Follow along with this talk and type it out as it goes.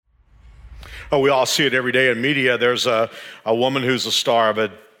Oh, we all see it every day in media. There's a woman who's a star of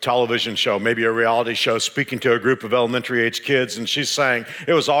a television show, maybe a reality show, speaking to a group of elementary age kids, and she's saying,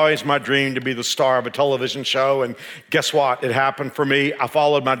 it was always my dream to be the star of a television show, and guess what? It happened for me. I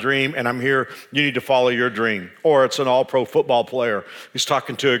followed my dream, and I'm here. You need to follow your dream. Or it's an all-pro football player. He's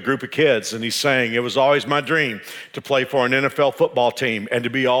talking to a group of kids, and he's saying, it was always my dream to play for an NFL football team and to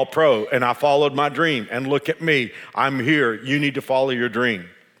be all-pro, and I followed my dream, and look at me. I'm here. You need to follow your dream.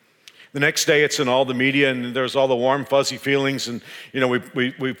 The next day, it's in all the media, and there's all the warm, fuzzy feelings. And,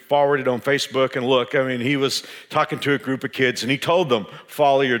 we forwarded on Facebook, and look, he was talking to a group of kids, and he told them,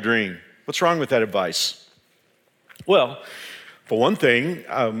 follow your dream. What's wrong with that advice? Well, for one thing,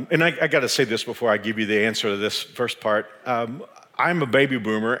 and I got to say this before I give you the answer to this first part. I'm a baby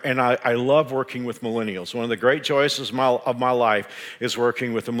boomer, and I love working with millennials. One of the great joys of my life is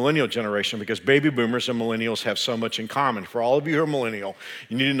working with the millennial generation, because baby boomers and millennials have so much in common. For all of you who are millennial,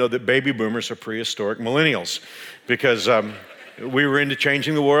 you need to know that baby boomers are prehistoric millennials, because we were into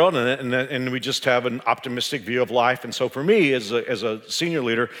changing the world, and we just have an optimistic view of life. And so for me, as a senior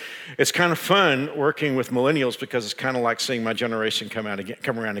leader, it's kind of fun working with millennials, because it's kind of like seeing my generation come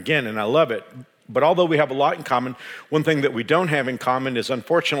around again, and I love it. But although we have a lot in common, one thing that we don't have in common is,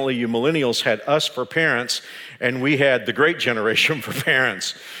 unfortunately, you millennials had us for parents, and we had the great generation for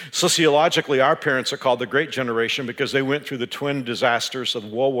parents. Sociologically, our parents are called the Great Generation because they went through the twin disasters of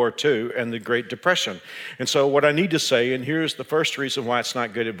World War II and the Great Depression. And so what I need to say, and here's the first reason why it's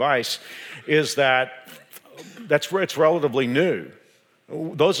not good advice, is that it's relatively new.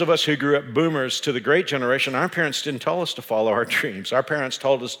 Those of us who grew up boomers to the great generation, our parents didn't tell us to follow our dreams. Our parents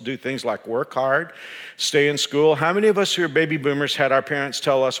told us to do things like work hard, stay in school. How many of us who are baby boomers had our parents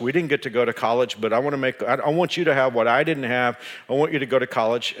tell us, we didn't get to go to college, but I want you to have what I didn't have. I want you to go to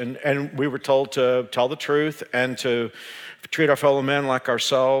college. And we were told to tell the truth and to treat our fellow men like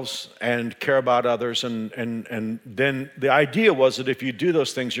ourselves and care about others. And then the idea was that if you do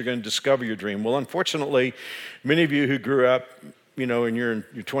those things, you're going to discover your dream. Well, unfortunately, many of you who grew up in your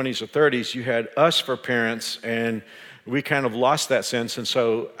 20s or 30s, you had us for parents, and we kind of lost that sense. And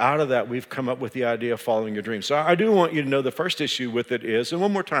so out of that, we've come up with the idea of following your dreams. So I do want you to know the first issue with it is, and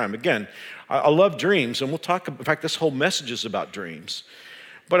one more time, again, I love dreams, and we'll talk, in fact, this whole message is about dreams.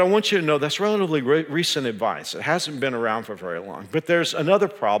 But I want you to know that's relatively recent advice. It hasn't been around for very long. But there's another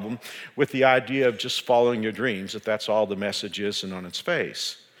problem with the idea of just following your dreams, if that's all the message is and on its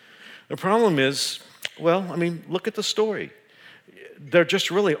face. The problem is, look at the story. There just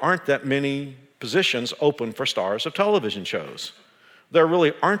really aren't that many positions open for stars of television shows. There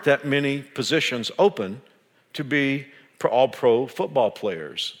really aren't that many positions open to be all-pro football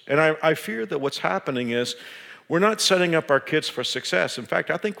players. And I fear that what's happening is we're not setting up our kids for success. In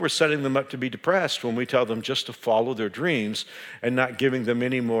fact, I think we're setting them up to be depressed when we tell them just to follow their dreams and not giving them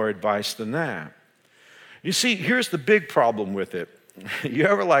any more advice than that. You see, here's the big problem with it. You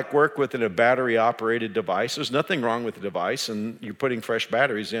ever work with a battery-operated device? There's nothing wrong with the device, and you're putting fresh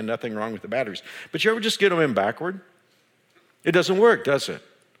batteries in, nothing wrong with the batteries. But you ever just get them in backward? It doesn't work, does it?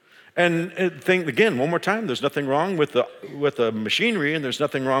 And think again, one more time, there's nothing wrong with the machinery, and there's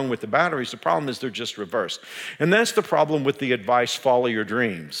nothing wrong with the batteries. The problem is they're just reversed. And that's the problem with the advice, follow your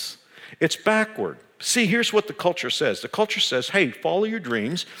dreams. It's backward. See, here's what the culture says. The culture says, hey, follow your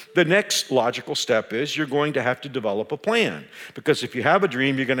dreams. The next logical step is you're going to have to develop a plan, because if you have a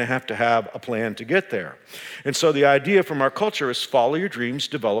dream, you're going to have a plan to get there. And so the idea from our culture is follow your dreams,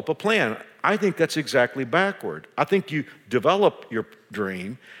 develop a plan. I think that's exactly backward. I think you develop your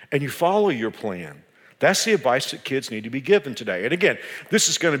dream and you follow your plan. That's the advice that kids need to be given today. And again, this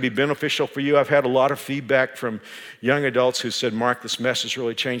is going to be beneficial for you. I've had a lot of feedback from young adults who said, Mark, this message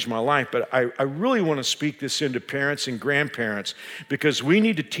really changed my life. But I really want to speak this into parents and grandparents, because we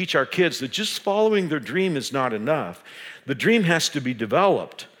need to teach our kids that just following their dream is not enough. The dream has to be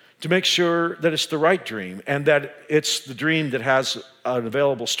developed to make sure that it's the right dream and that it's the dream that has an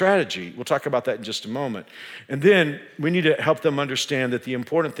available strategy. We'll talk about that in just a moment. And then we need to help them understand that the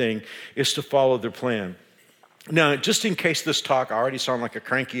important thing is to follow their plan. Now, just in case this talk, I already sound like a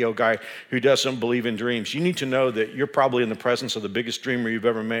cranky old guy who doesn't believe in dreams, you need to know that you're probably in the presence of the biggest dreamer you've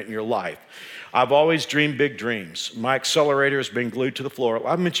ever met in your life. I've always dreamed big dreams. My accelerator has been glued to the floor.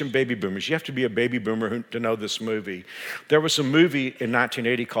 I mentioned baby boomers. You have to be a baby boomer to know this movie. There was a movie in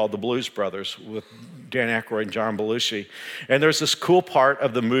 1980 called The Blues Brothers with Dan Aykroyd and John Belushi. And there's this cool part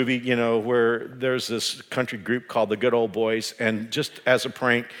of the movie, where there's this country group called the Good Old Boys. And just as a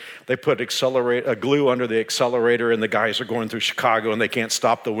prank, they put a glue under the accelerator, and the guys are going through Chicago, and they can't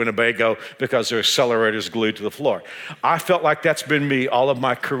stop the Winnebago because their accelerator's glued to the floor. I felt like that's been me all of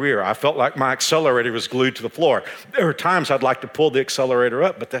my career. I felt like my accelerator was glued to the floor. There are times I'd like to pull the accelerator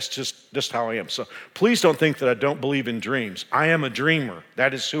up, but that's just how I am. So please don't think that I don't believe in dreams. I am a dreamer.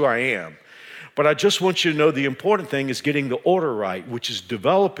 That is who I am. But I just want you to know the important thing is getting the order right, which is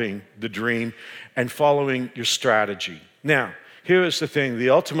developing the dream and following your strategy. Now, here is the thing.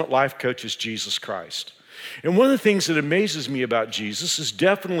 The ultimate life coach is Jesus Christ. And one of the things that amazes me about Jesus is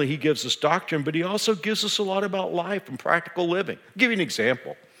definitely he gives us doctrine, but he also gives us a lot about life and practical living. I'll give you an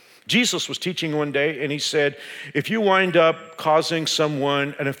example. Jesus was teaching one day and he said, if you wind up causing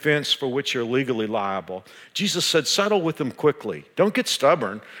someone an offense for which you're legally liable, Jesus said, settle with them quickly. Don't get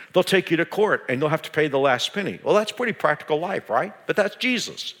stubborn. They'll take you to court and you'll have to pay the last penny. Well, that's pretty practical life, right? But that's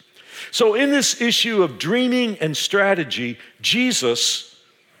Jesus. So in this issue of dreaming and strategy, Jesus,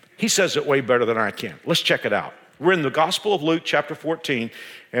 he says it way better than I can. Let's check it out. We're in the Gospel of Luke, chapter 14,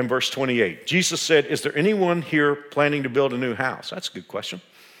 and verse 28. Jesus said, is there anyone here planning to build a new house? That's a good question.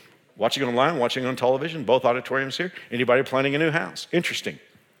 Watching online, watching on television, both auditoriums here. Anybody planning a new house? Interesting.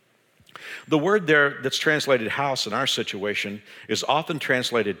 The word there that's translated house in our situation is often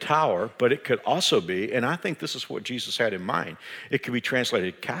translated tower, but it could also be, and I think this is what Jesus had in mind, it could be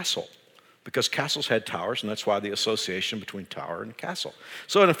translated castle. Because castles had towers, and that's why the association between tower and castle.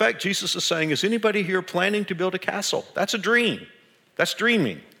 So in effect, Jesus is saying, is anybody here planning to build a castle? That's a dream. That's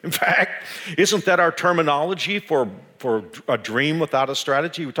dreaming. In fact, isn't that our terminology for a dream without a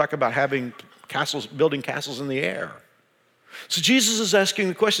strategy? We talk about having castles, building castles in the air. So Jesus is asking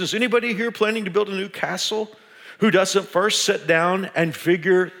the question, is anybody here planning to build a new castle who doesn't first sit down and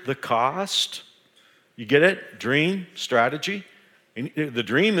figure the cost? You get it? Dream, strategy. And the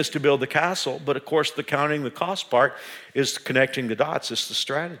dream is to build the castle, but of course the counting the cost part is connecting the dots. It's the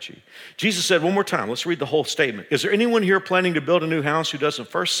strategy. Jesus said one more time, let's read the whole statement. Is there anyone here planning to build a new house who doesn't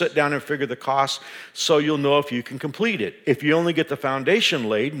first sit down and figure the cost so you'll know if you can complete it? If you only get the foundation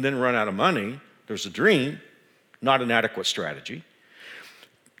laid and then run out of money, there's a dream, not an adequate strategy.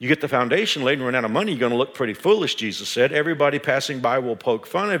 You get the foundation laid and run out of money, you're going to look pretty foolish, Jesus said. Everybody passing by will poke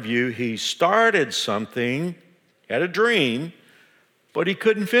fun of you. He started something, had a dream, but he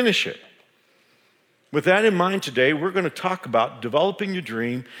couldn't finish it. With that in mind today, we're going to talk about developing your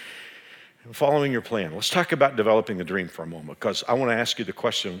dream and following your plan. Let's talk about developing the dream for a moment, because I want to ask you the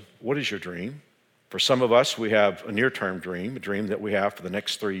question, what is your dream? For some of us, we have a near-term dream, a dream that we have for the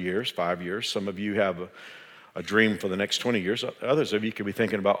next 3 years, 5 years. Some of you have a dream for the next 20 years. Others of you could be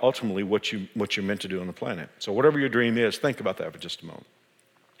thinking about ultimately what you're meant to do on the planet. So whatever your dream is, think about that for just a moment.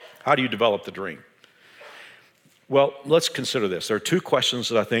 How do you develop the dream? Well, let's consider this. There are two questions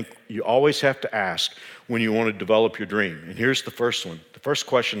that I think you always have to ask when you want to develop your dream. And here's the first one. The first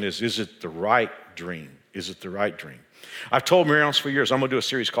question is it the right dream? Is it the right dream? I've told Mary Alice for years, I'm going to do a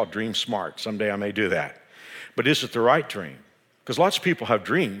series called Dream Smart. Someday I may do that. But is it the right dream? Because lots of people have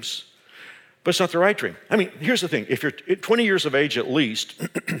dreams, but it's not the right dream. I mean, here's the thing. If you're 20 years of age at least,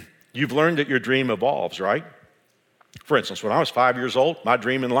 you've learned that your dream evolves, right? For instance, when I was 5 years old, my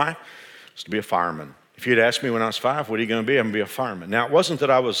dream in life was to be a fireman. If you'd asked me when I was 5, what are you going to be? I'm going to be a fireman. Now, it wasn't that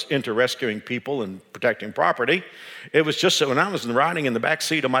I was into rescuing people and protecting property. It was just that when I was riding in the back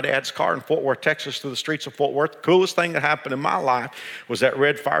seat of my dad's car in Fort Worth, Texas, through the streets of Fort Worth, the coolest thing that happened in my life was that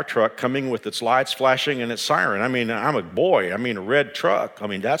red fire truck coming with its lights flashing and its siren. I mean, I'm a boy. I mean, a red truck. I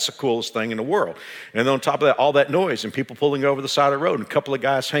mean, that's the coolest thing in the world. And then on top of that, all that noise and people pulling over the side of the road and a couple of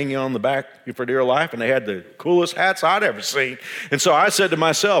guys hanging on the back for dear life, and they had the coolest hats I'd ever seen. And so I said to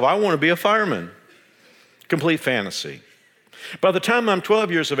myself, I want to be a fireman. Complete fantasy. By the time I'm 12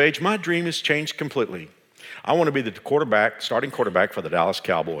 years of age, my dream has changed completely. I want to be the starting quarterback for the Dallas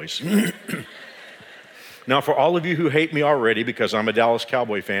Cowboys. Now, for all of you who hate me already because I'm a Dallas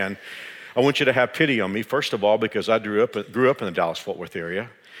Cowboy fan, I want you to have pity on me, first of all, because I grew up in the Dallas-Fort Worth area.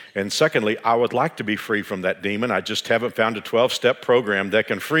 And secondly, I would like to be free from that demon. I just haven't found a 12-step program that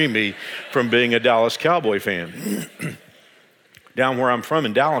can free me from being a Dallas Cowboy fan. Down where I'm from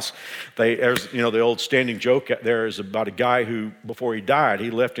in Dallas, there's the old standing joke there is about a guy who, before he died, he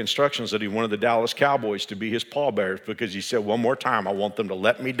left instructions that he wanted the Dallas Cowboys to be his pallbearers because he said, one more time, I want them to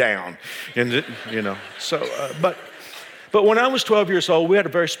let me down. And, but when I was 12 years old, we had a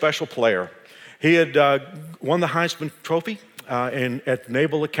very special player. He had won the Heisman Trophy at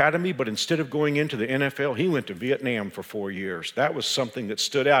Naval Academy, but instead of going into the NFL, he went to Vietnam for 4 years. That was something that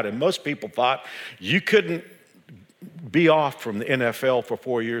stood out. And most people thought you couldn't be off from the NFL for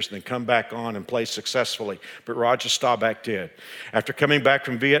 4 years and then come back on and play successfully. But Roger Staubach did. After coming back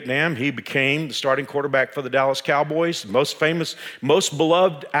from Vietnam, he became the starting quarterback for the Dallas Cowboys, most famous, most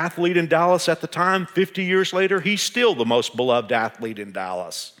beloved athlete in Dallas at the time. 50 years later, he's still the most beloved athlete in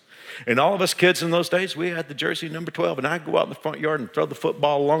Dallas. And all of us kids in those days, we had the jersey number 12, and I'd go out in the front yard and throw the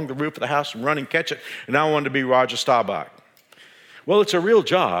football along the roof of the house and run and catch it, and I wanted to be Roger Staubach. Well, it's a real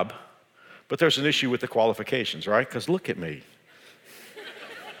job, but there's an issue with the qualifications, right? Because look at me.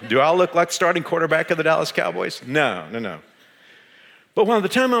 Do I look like the starting quarterback of the Dallas Cowboys? No. But by the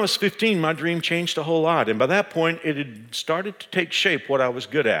time I was 15, my dream changed a whole lot. And by that point, it had started to take shape what I was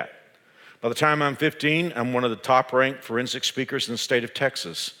good at. By the time I'm 15, I'm one of the top-ranked forensic speakers in the state of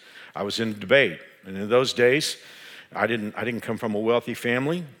Texas. I was in debate. And in those days, I didn't come from a wealthy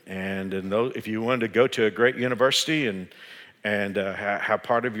family. And if you wanted to go to a great university and have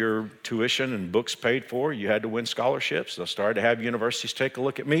part of your tuition and books paid for, you had to win scholarships. I started to have universities take a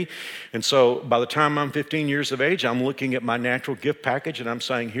look at me. And so by the time I'm 15 years of age, I'm looking at my natural gift package and I'm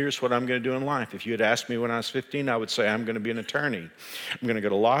saying, here's what I'm going to do in life. If you had asked me when I was 15, I would say I'm going to be an attorney. I'm going to go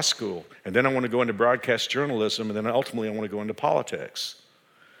to law school. And then I want to go into broadcast journalism. And then ultimately I want to go into politics.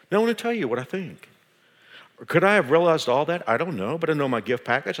 Now I want to tell you what I think. Could I have realized all that? I don't know, but I know my gift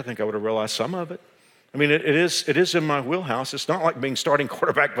package. I think I would have realized some of it. I mean, it is in my wheelhouse. It's not like being starting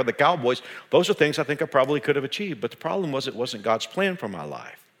quarterback for the Cowboys. Those are things I think I probably could have achieved. But the problem was it wasn't God's plan for my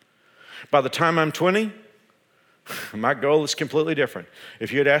life. By the time I'm 20, my goal is completely different.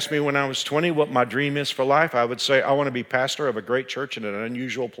 If you had asked me when I was 20 what my dream is for life, I would say I want to be pastor of a great church in an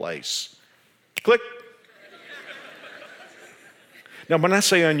unusual place. Click. Now, when I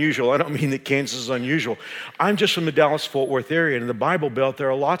say unusual, I don't mean that Kansas is unusual. I'm just from the Dallas-Fort Worth area, and in the Bible Belt, there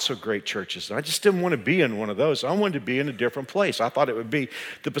are lots of great churches. And I just didn't want to be in one of those. I wanted to be in a different place. I thought it would be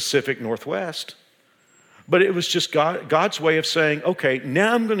the Pacific Northwest. But it was just God's way of saying, okay,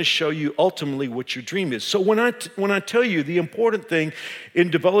 now I'm going to show you ultimately what your dream is. So when I tell you the important thing in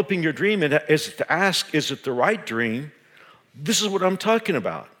developing your dream is to ask, is it the right dream? This is what I'm talking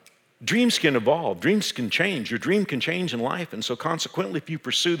about. Dreams can evolve. Dreams can change. Your dream can change in life. And so consequently, if you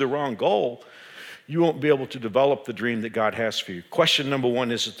pursue the wrong goal, you won't be able to develop the dream that God has for you. Question number one,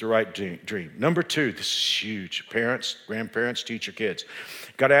 is it the right dream? Number two, this is huge. Parents, grandparents, teach your kids.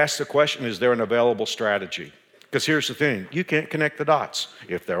 Got to ask the question, is there an available strategy? Because here's the thing, you can't connect the dots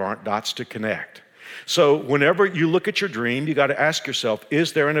if there aren't dots to connect. So whenever you look at your dream, you got to ask yourself,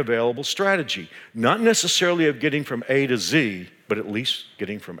 is there an available strategy? Not necessarily of getting from A to Z, but at least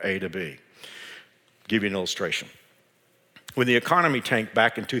getting from A to B. I'll give you an illustration. When the economy tanked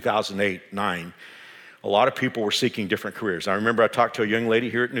back in 2008-9, a lot of people were seeking different careers. I remember I talked to a young lady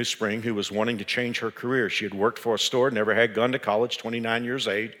here at New Spring who was wanting to change her career. She had worked for a store, never had gone to college, 29 years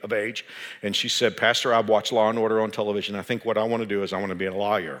of age, and she said, Pastor, I've watched Law & Order on television. I think what I want to do is I want to be a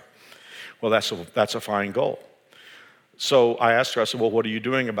lawyer. Well, that's a fine goal. So I asked her, I said, well, what are you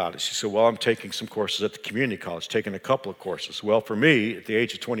doing about it? She said, well, I'm taking some courses at the community college, taking a couple of courses. Well, for me, at the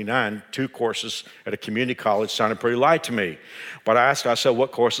age of 29, 2 courses at a community college sounded pretty light to me. But I asked her, I said,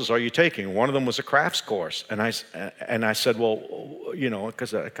 what courses are you taking? One of them was a crafts course. And I said, well, you know,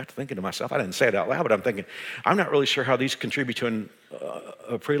 because I got to thinking to myself, I didn't say it out loud, but I'm thinking, I'm not really sure how these contribute to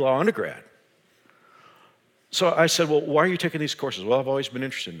a pre-law undergrad. So I said, well, why are you taking these courses? Well, I've always been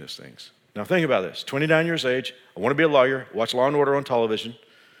interested in these things. Now think about this, 29 years of age, I want to be a lawyer, watch Law & Order on television,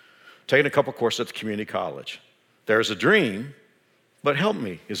 taking a couple courses at the community college. There's a dream, but help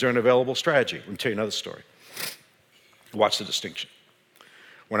me, is there an available strategy? Let me tell you another story. Watch the distinction.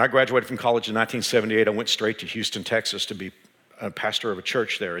 When I graduated from college in 1978, I went straight to Houston, Texas to be a pastor of a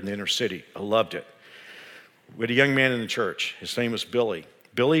church there in the inner city. I loved it. We had a young man in the church, his name was Billy.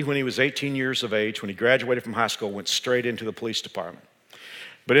 Billy, when he was 18 years of age, when he graduated from high school, went straight into the police department.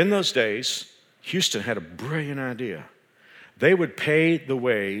 But in those days, Houston had a brilliant idea. They would pay the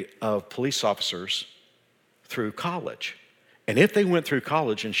way of police officers through college. And if they went through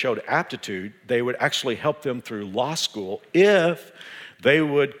college and showed aptitude, they would actually help them through law school if they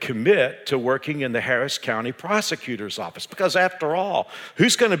would commit to working in the Harris County Prosecutor's Office. Because after all,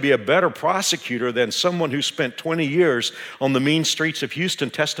 who's going to be a better prosecutor than someone who spent 20 years on the mean streets of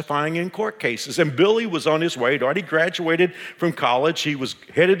Houston testifying in court cases? And Billy was on his way. He'd already graduated from college. He was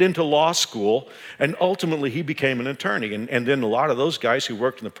headed into law school, and ultimately he became an attorney. And then a lot of those guys who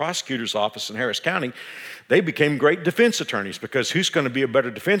worked in the prosecutor's office in Harris County, they became great defense attorneys, because who's going to be a better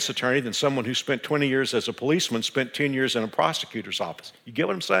defense attorney than someone who spent 20 years as a policeman, spent 10 years in a prosecutor's office? You get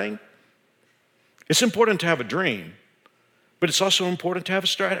what I'm saying? It's important to have a dream, but it's also important to have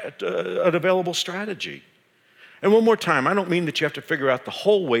an available strategy. And one more time, I don't mean that you have to figure out the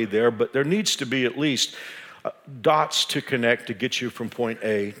whole way there, but there needs to be at least dots to connect to get you from point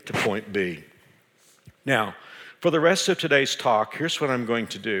A to point B. Now, for the rest of today's talk, here's what I'm going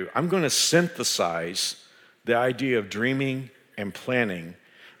to do. I'm going to synthesize the idea of dreaming and planning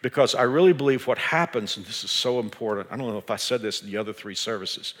Because I really believe what happens, and this is so important, I don't know if I said this in the other 3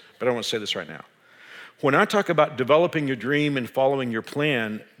 services, but I want to say this right now. When I talk about developing your dream and following your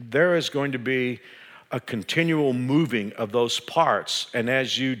plan, there is going to be a continual moving of those parts. And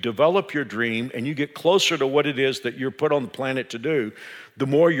as you develop your dream and you get closer to what it is that you're put on the planet to do, the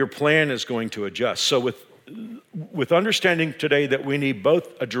more your plan is going to adjust. So with understanding today that we need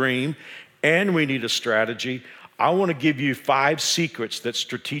both a dream and we need a strategy, I want to give you 5 secrets that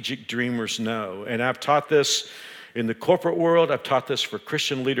strategic dreamers know. And I've taught this in the corporate world, I've taught this for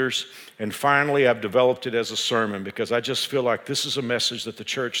Christian leaders, and finally I've developed it as a sermon because I just feel like this is a message that the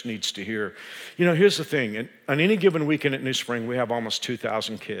church needs to hear. You know, here's the thing. On any given weekend at New Spring, we have almost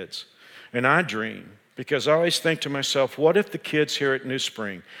 2,000 kids. And I dream because I always think to myself, what if the kids here at New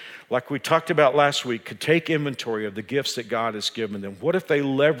Spring, like we talked about last week, could take inventory of the gifts that God has given them? What if they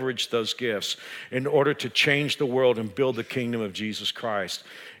leverage those gifts in order to change the world and build the kingdom of Jesus Christ?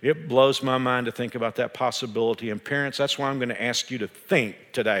 It blows my mind to think about that possibility. And parents, that's why I'm going to ask you to think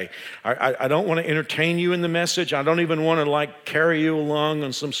today. I don't want to entertain you in the message. I don't even want to carry you along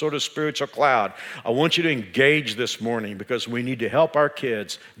on some sort of spiritual cloud. I want you to engage this morning because we need to help our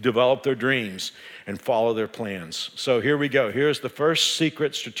kids develop their dreams and follow their plans. So here we go. Here's the first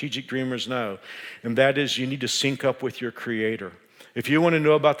secret strategic dreamers know, and that is you need to sync up with your Creator. If you want to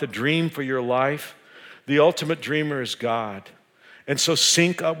know about the dream for your life, the ultimate dreamer is God. And so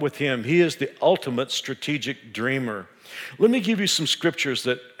sync up with Him. He is the ultimate strategic dreamer. Let me give you some scriptures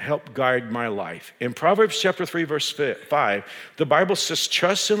that help guide my life. In Proverbs chapter 3, verse 5, the Bible says,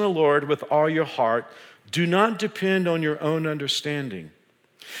 "Trust in the Lord with all your heart. Do not depend on your own understanding."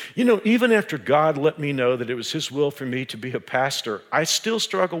 You know, even after God let me know that it was His will for me to be a pastor, I still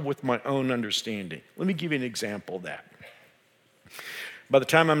struggle with my own understanding. Let me give you an example of that. By the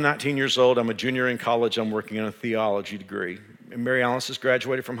time I'm 19 years old, I'm a junior in college. I'm working on a theology degree. And Mary Alice has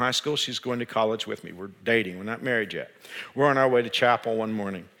graduated from high school. She's going to college with me. We're dating. We're not married yet. We're on our way to chapel one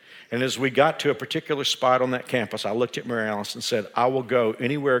morning. And as we got to a particular spot on that campus, I looked at Mary Alice and said, "I will go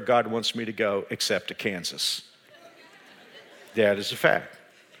anywhere God wants me to go except to Kansas." That is a fact.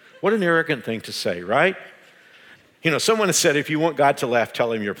 What an arrogant thing to say, right? You know, someone has said, if you want God to laugh,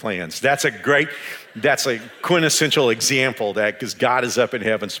 tell Him your plans. That's a quintessential example that because God is up in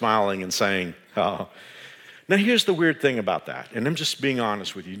heaven smiling and saying, oh. Now, here's the weird thing about that, and I'm just being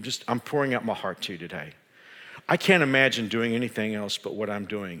honest with you. I'm pouring out my heart to you today. I can't imagine doing anything else but what I'm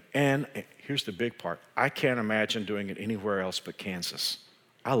doing. And here's the big part. I can't imagine doing it anywhere else but Kansas.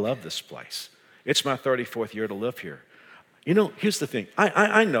 I love this place. It's my 34th year to live here. You know, here's the thing.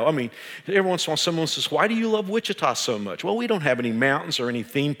 I know, every once in a while someone says, "Why do you love Wichita so much?" Well, we don't have any mountains or any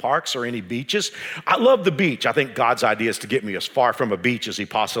theme parks or any beaches. I love the beach. I think God's idea is to get me as far from a beach as He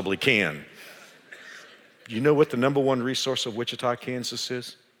possibly can. You know what the number one resource of Wichita, Kansas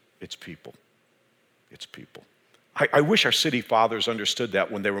is? It's people. It's people. I wish our city fathers understood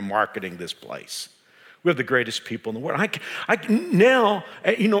that when they were marketing this place. We have the greatest people in the world. Now,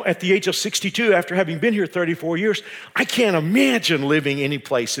 at the age of 62, after having been here 34 years, I can't imagine living any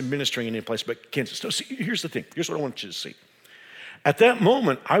place and ministering in any place but Kansas. No, see, here's the thing. Here's what I want you to see. At that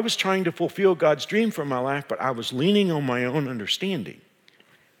moment, I was trying to fulfill God's dream for my life, but I was leaning on my own understanding.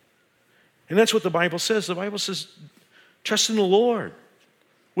 And that's what the Bible says. The Bible says, trust in the Lord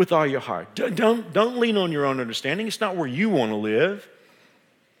with all your heart. Don't lean on your own understanding. It's not where you want to live.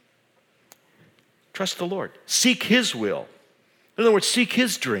 Trust the Lord. Seek His will. In other words, seek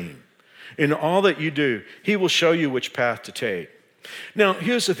His dream. In all that you do, He will show you which path to take. Now,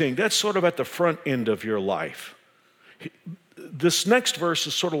 here's the thing. That's sort of at the front end of your life. This next verse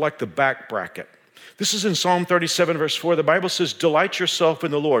is sort of like the back bracket. This is in Psalm 37, verse 4. The Bible says, delight yourself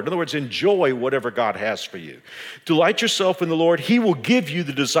in the Lord. In other words, enjoy whatever God has for you. Delight yourself in the Lord. He will give you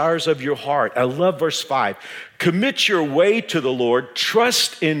the desires of your heart. I love verse 5. Commit your way to the Lord.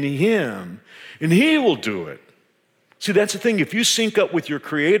 Trust in Him, and He will do it. See, that's the thing. If you sync up with your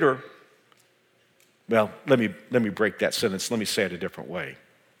Creator, well, let me break that sentence. Let me say it a different way.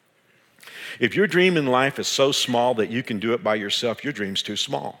 If your dream in life is so small that you can do it by yourself, your dream's too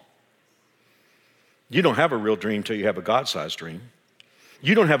small. You don't have a real dream until you have a God-sized dream.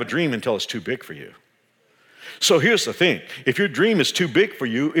 You don't have a dream until it's too big for you. So here's the thing. If your dream is too big for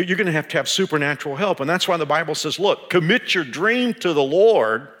you, you're going to have supernatural help. And that's why the Bible says, look, commit your dream to the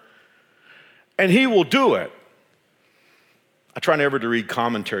Lord, and He will do it. I try never to read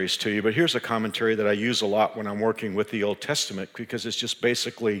commentaries to you, but here's a commentary that I use a lot when I'm working with the Old Testament because it's just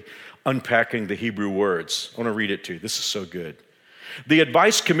basically unpacking the Hebrew words. I want to read it to you. This is so good. The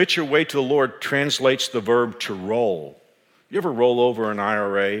advice, commit your way to the Lord, translates the verb to roll. You ever roll over an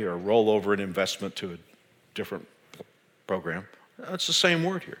IRA or roll over an investment to a different program? That's the same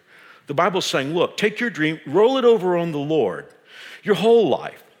word here. The Bible's saying, look, take your dream, roll it over on the Lord. Your whole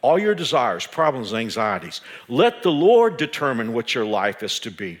life, all your desires, problems, anxieties. Let the Lord determine what your life is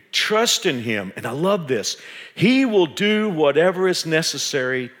to be. Trust in Him. And I love this. He will do whatever is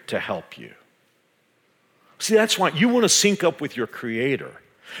necessary to help you. See, that's why you want to sync up with your Creator.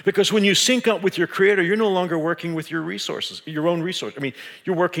 Because when you sync up with your Creator, you're no longer working with your resources, your own resources. I mean,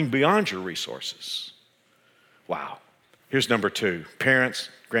 you're working beyond your resources. Wow. Here's number 2. Parents,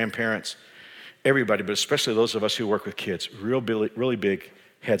 grandparents, everybody, but especially those of us who work with kids, really big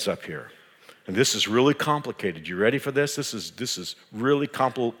heads up here. And this is really complicated. You ready for this? This is really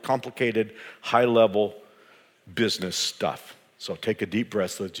complicated, high-level business stuff. So take a deep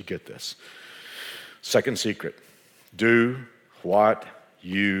breath so that you get this. Second secret, do what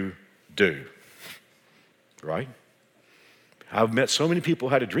you do. Right? I've met so many people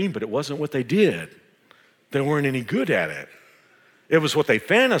who had a dream, but it wasn't what they did. They weren't any good at it. It was what they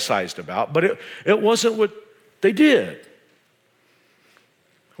fantasized about, but it wasn't what they did.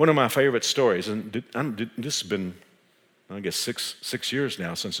 One of my favorite stories, and this has been, I guess, six years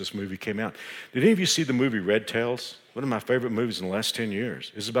now since this movie came out. Did any of you see the movie Red Tails? One of my favorite movies in the last 10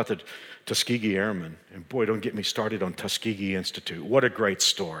 years. It's about the Tuskegee Airmen. And boy, don't get me started on Tuskegee Institute. What a great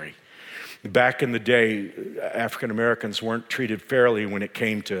story. Back in the day, African Americans weren't treated fairly when it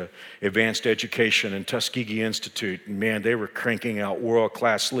came to advanced education, and Tuskegee Institute, man, they were cranking out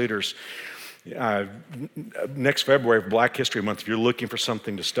world-class leaders. Next February, Black History Month, if you're looking for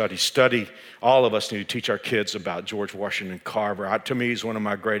something to study. All of us need to teach our kids about George Washington Carver. To me, he's one of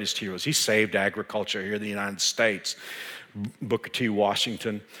my greatest heroes. He saved agriculture here in the United States. Booker T.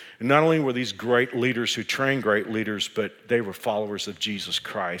 Washington. And not only were these great leaders who trained great leaders, but they were followers of Jesus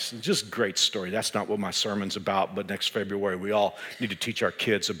Christ. It's just a great story. That's not what my sermon's about, but next February, we all need to teach our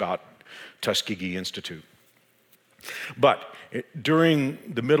kids about Tuskegee Institute. But during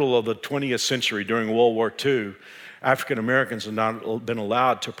the middle of the 20th century, during World War II, African Americans had not been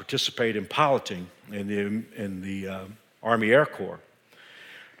allowed to participate in piloting in the Army Air Corps.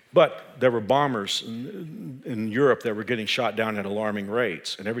 But there were bombers in Europe that were getting shot down at alarming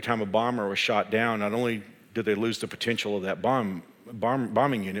rates. And every time a bomber was shot down, not only did they lose the potential of that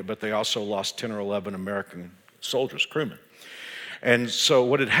bombing unit, but they also lost 10 or 11 American soldiers, crewmen. And so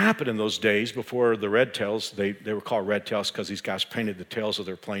what had happened in those days before the Red Tails, they were called Red Tails because these guys painted the tails of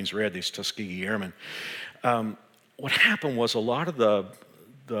their planes red, these Tuskegee Airmen. What happened was a lot of the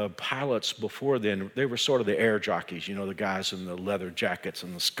pilots before then, they were sort of the air jockeys, you know, the guys in the leather jackets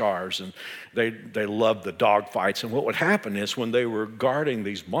and the scars, and they loved the dog fights. And what would happen is when they were guarding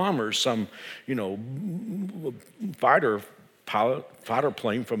these bombers, some, fighter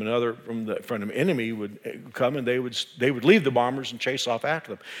plane from an enemy would come, and they would leave the bombers and chase off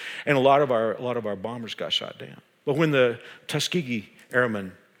after them. And a lot of our bombers got shot down. But when the Tuskegee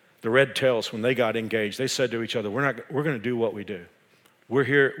Airmen, the Red Tails, when they got engaged, they said to each other, we're going to do what we do. We're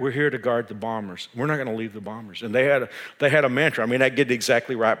here to guard the bombers. We're not going to leave the bombers. And they had a mantra. I mean, I get it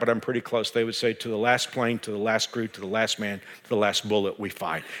exactly right, but I'm pretty close. They would say, to the last plane, to the last crew, to the last man, to the last bullet, we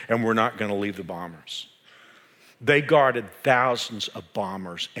fight. And we're not going to leave the bombers. They guarded thousands of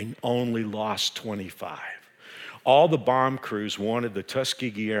bombers and only lost 25. All the bomb crews wanted the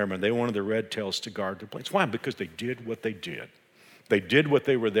Tuskegee Airmen, they wanted the Red Tails to guard the planes. Why? Because they did what they did. They did what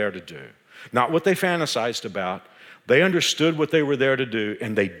they were there to do. Not what they fantasized about. They understood what they were there to do,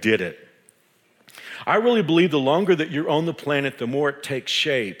 and they did it. I really believe the longer that you're on the planet, the more it takes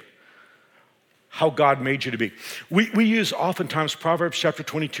shape how God made you to be. We use oftentimes Proverbs chapter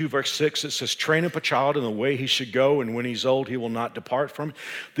 22, verse 6. It says, train up a child in the way he should go, and when he's old, he will not depart from it.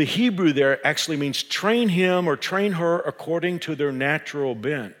 The Hebrew there actually means train him or train her according to their natural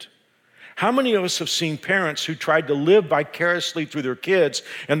bent. How many of us have seen parents who tried to live vicariously through their kids,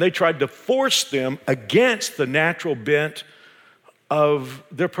 and they tried to force them against the natural bent of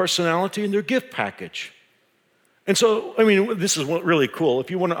their personality and their gift package? And so, I mean, this is really cool. If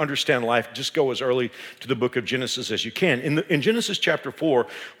you want to understand life, just go as early to the book of Genesis as you can. In Genesis chapter 4,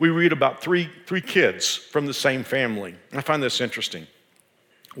 we read about three kids from the same family. I find this interesting.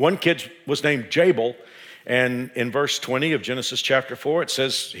 One kid was named Jabal, and in verse 20 of Genesis chapter 4, it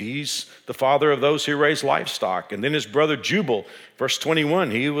says he's the father of those who raise livestock. And then his brother Jubal, verse 21,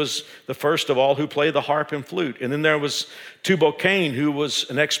 he was the first of all who played the harp and flute. And then there was Tubal-Cain, who was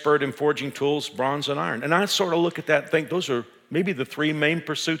an expert in forging tools, bronze and iron. And I sort of look at that and think those are maybe the three main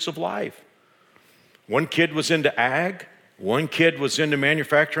pursuits of life. One kid was into ag, one kid was into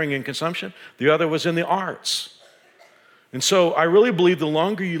manufacturing and consumption, the other was in the arts. And so I really believe the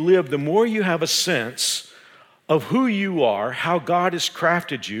longer you live, the more you have a sense of who you are, how God has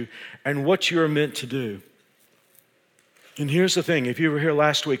crafted you, and what you're meant to do. And here's the thing. If you were here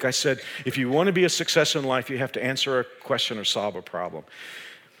last week, I said, if you want to be a success in life, you have to answer a question or solve a problem.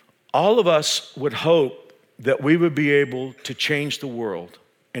 All of us would hope that we would be able to change the world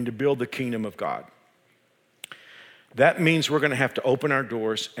and to build the kingdom of God. That means we're going to have to open our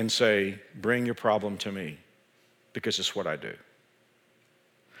doors and say, bring your problem to me, because it's what I do.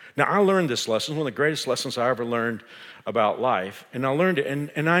 Now, I learned this lesson, one of the greatest lessons I ever learned about life, and I learned it,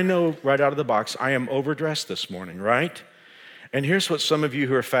 and I know right out of the box, I am overdressed this morning, right? And here's what some of you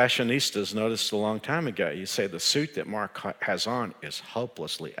who are fashionistas noticed a long time ago. You say, the suit that Mark has on is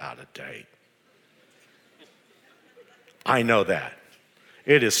hopelessly out of date. I know that.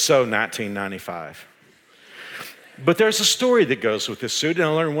 It is so 1995. But there's a story that goes with this suit, and I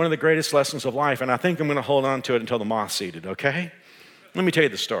learned one of the greatest lessons of life, and I think I'm going to hold on to it until the moth's eat it, okay? Let me tell you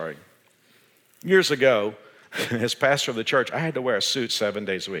the story. Years ago, as pastor of the church, I had to wear a suit 7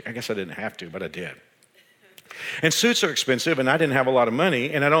 days a week. I guess I didn't have to, but I did. And suits are expensive, and I didn't have a lot of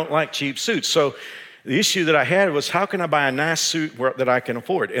money, and I don't like cheap suits. So the issue that I had was, how can I buy a nice suit that I can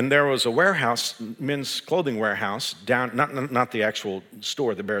afford? And there was a warehouse, men's clothing warehouse, down, not the actual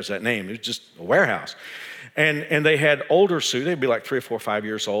store that bears that name. It was just a warehouse. And they had older suits. They'd be like 3 or 4 or 5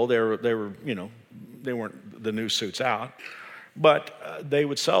 years old. They were, they weren't the new suits out. But they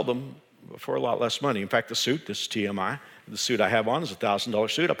would sell them for a lot less money. In fact, the suit, this is TMI, the suit I have on is a $1,000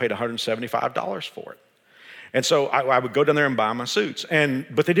 suit. I paid $175 for it. And so I would go down there and buy my suits.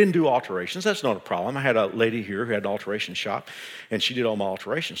 But they didn't do alterations. That's not a problem. I had a lady here who had an alteration shop, and she did all my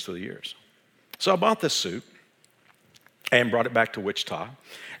alterations through the years. So I bought this suit and brought it back to Wichita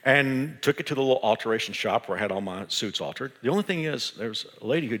and took it to the little alteration shop where I had all my suits altered. The only thing is, there's a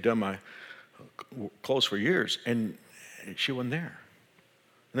lady who'd done my clothes for years, and she wasn't there.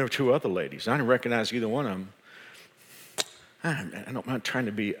 And there were 2 other ladies. I didn't recognize either one of them. I'm not trying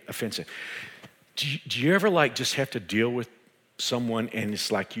to be offensive. Do you ever just have to deal with someone and it's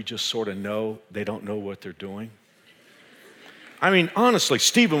like you just sort of know they don't know what they're doing? I mean, honestly,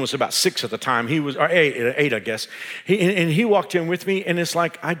 Stephen was about 6 at the time. He was, or 8, I guess. He walked in with me, and it's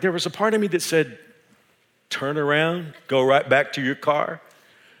like there was a part of me that said, turn around, go right back to your car.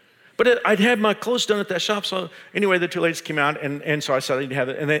 But I'd had my clothes done at that shop. So anyway, the 2 ladies came out, and so I said I need to have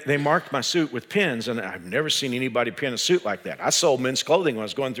it. And they marked my suit with pins, and I've never seen anybody pin a suit like that. I sold men's clothing when I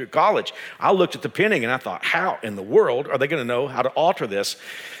was going through college. I looked at the pinning, and I thought, how in the world are they going to know how to alter this?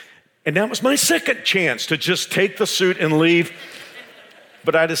 And that was my second chance to just take the suit and leave.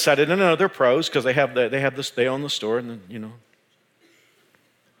 But I decided, no, they're pros, because they own the store, and then,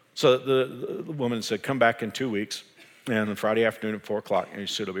 So the woman said, come back in 2 weeks. And on Friday afternoon at 4 o'clock, and your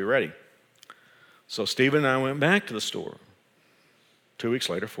suit will be ready. So Stephen and I went back to the store. 2 weeks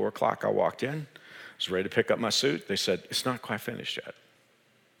later, 4 o'clock, I walked in. I was ready to pick up my suit. They said, it's not quite finished yet.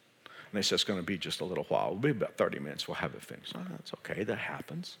 And they said, it's going to be just a little while. It'll be about 30 minutes. We'll have it finished. Oh, that's okay. That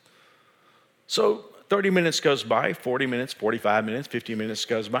happens. So 30 minutes goes by, 40 minutes, 45 minutes, 50 minutes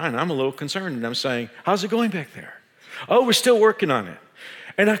goes by, and I'm a little concerned. And I'm saying, how's it going back there? Oh, we're still working on it.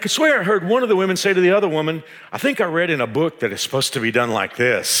 And I could swear I heard one of the women say to the other woman, I think I read in a book that it's supposed to be done like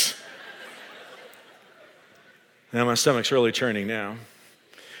this. Now my stomach's really churning now.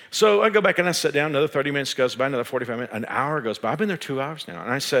 So I go back and I sit down, another 30 minutes goes by, another 45 minutes, an hour goes by. I've been there 2 hours now.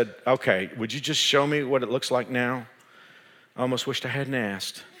 And I said, okay, would you just show me what it looks like now? I almost wished I hadn't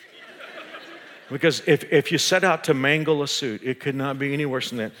asked. Because if you set out to mangle a suit, it could not be any worse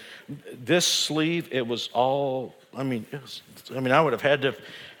than that. This sleeve, it was all, I would have had to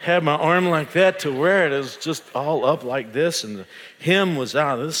have my arm like that to wear it. It was just all up like this, and the hem was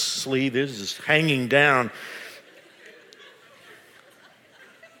out. This sleeve is just hanging down.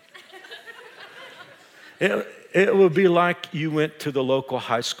 It would be like you went to the local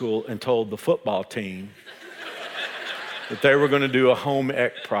high school and told the football team that they were going to do a home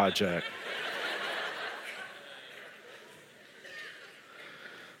ec project.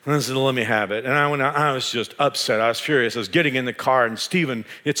 And I said, let me have it. And I was just upset. I was furious. I was getting in the car, and Stephen,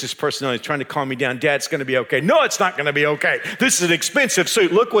 it's his personality, trying to calm me down. Dad, it's going to be okay. No, it's not going to be okay. This is an expensive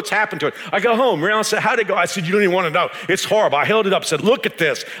suit. Look what's happened to it. I go home. Rihanna said, how'd it go? I said, you don't even want to know. It's horrible. I held it up, said, look at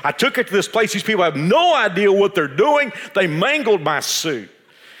this. I took it to this place. These people have no idea what they're doing. They mangled my suit.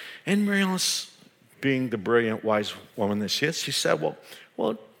 And Rihanna, being the brilliant, wise woman that she is, she said,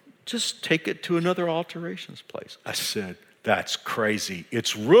 well, just take it to another alterations place. I said, that's crazy.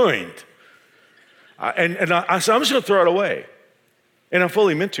 It's ruined. And I said, I'm just going to throw it away. And I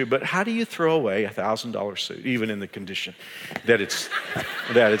fully meant to, but how do you throw away a $1,000 suit, even in the condition that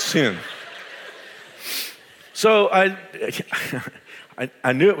it's in? So I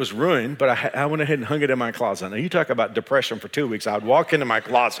knew it was ruined, but I went ahead and hung it in my closet. Now, you talk about depression for 2 weeks. I would walk into my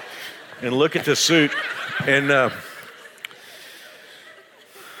closet and look at the suit, and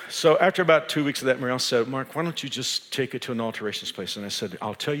So after about 2 weeks of that, Mariel said, Mark, why don't you just take it to an alterations place? And I said,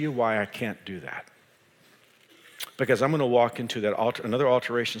 I'll tell you why I can't do that. Because I'm going to walk into that another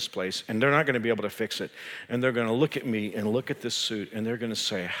alterations place, and they're not going to be able to fix it. And they're going to look at me and look at this suit, and they're going to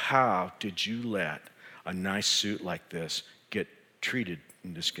say, how did you let a nice suit like this get treated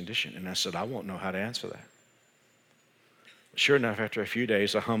in this condition? And I said, I won't know how to answer that. Sure enough, after a few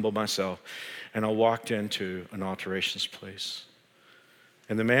days, I humbled myself, and I walked into an alterations place.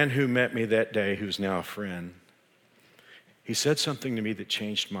 And the man who met me that day, who's now a friend, he said something to me that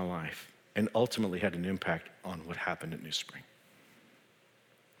changed my life and ultimately had an impact on what happened at New Spring.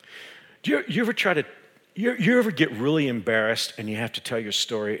 Do you ever try to, you ever get really embarrassed and you have to tell your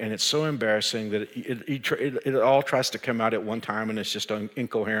story, and it's so embarrassing that it all tries to come out at one time and it's just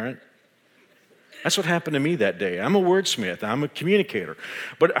incoherent? That's what happened to me that day. I'm a wordsmith. I'm a communicator.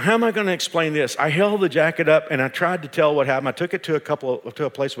 But how am I going to explain this? I held the jacket up and I tried to tell what happened. I took it to a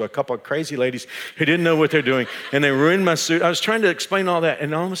place with a couple of crazy ladies who didn't know what they're doing, and they ruined my suit. I was trying to explain all that,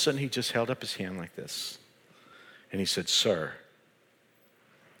 and all of a sudden he just held up his hand like this. And he said, sir,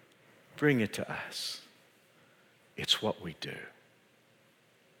 bring it to us. It's what we do.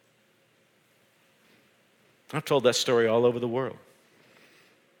 I've told that story all over the world.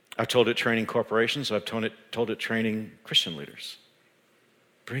 I've told it training corporations. I've told it training Christian leaders.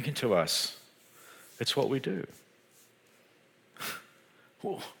 Bring it to us. It's what we do.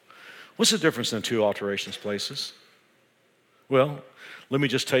 What's the difference in two alterations places? Well, let me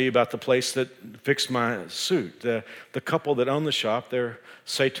just tell you about the place that fixed my suit. The couple that own the shop, they're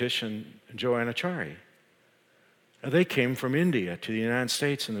Satish and Joanna Chari. They came from India to the United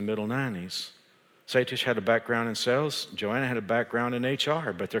States in the middle 90s. Satish had a background in sales. Joanna had a background in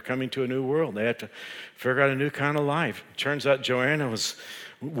HR, but they're coming to a new world. They had to figure out a new kind of life. Turns out Joanna was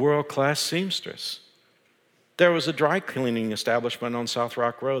world-class seamstress. There was a dry cleaning establishment on South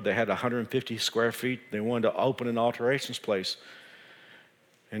Rock Road. They had 150 square feet. They wanted to open an alterations place.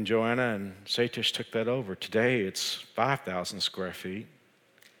 And Joanna and Satish took that over. Today, it's 5,000 square feet.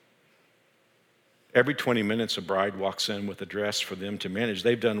 Every 20 minutes, a bride walks in with a dress for them to manage.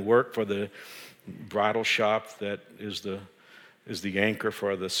 They've done work for the bridal shop that is the anchor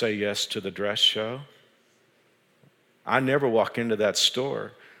for the Say Yes to the Dress show. I never walk into that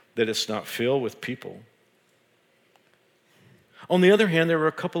store that it's not filled with people. On the other hand, there were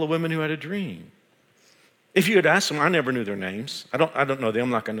a couple of women who had a dream. If you had asked them, I never knew their names. I don't know them. I'm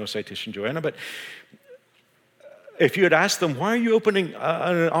not going to know Satish and Joanna, but if you had asked them, why are you opening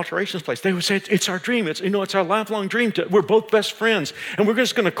an alterations place? They would say, it's our dream. It's our lifelong dream. We're both best friends, and we're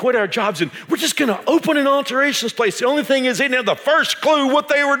just going to quit our jobs, and we're just going to open an alterations place. The only thing is they didn't have the first clue what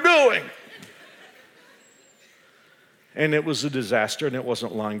they were doing. And it was a disaster, and it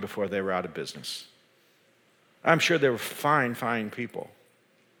wasn't long before they were out of business. I'm sure they were fine people.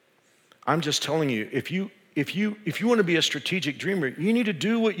 I'm just telling you, if you want to be a strategic dreamer, you need to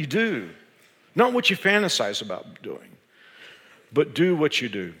do what you do. Not what you fantasize about doing, but do what you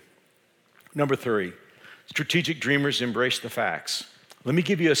do. Number 3, strategic dreamers embrace the facts. Let me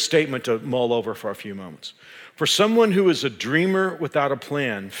give you a statement to mull over for a few moments. For someone who is a dreamer without a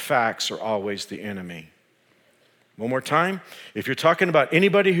plan, facts are always the enemy. One more time. If you're talking about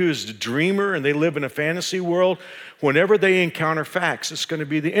anybody who is a dreamer and they live in a fantasy world, whenever they encounter facts, it's going to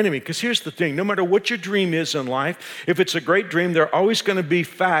be the enemy. Because here's the thing, no matter what your dream is in life, if it's a great dream, there are always going to be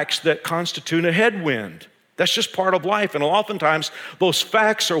facts that constitute a headwind. That's just part of life. And oftentimes, those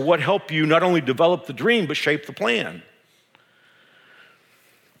facts are what help you not only develop the dream, but shape the plan.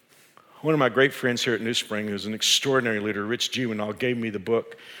 One of my great friends here at New Spring, who's an extraordinary leader, Rich Juvenal, gave me the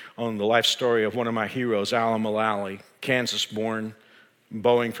book on the life story of one of my heroes, Alan Mulally, Kansas-born,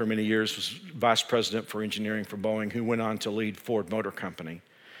 Boeing for many years, was vice president for engineering for Boeing, who went on to lead Ford Motor Company.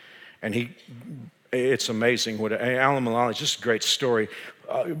 And it's amazing what Alan Mulally, just a great story.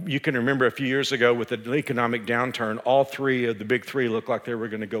 You can remember a few years ago with the economic downturn, all three of the big three looked like they were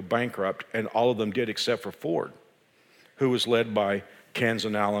going to go bankrupt, and all of them did except for Ford, who was led by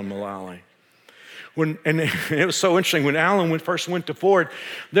Kansan Alan Mulally. And it was so interesting, when Alan first went to Ford,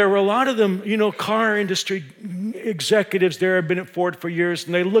 there were a lot of them, car industry executives there had been at Ford for years,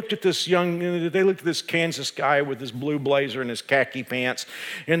 and they looked at this Kansas guy with his blue blazer and his khaki pants,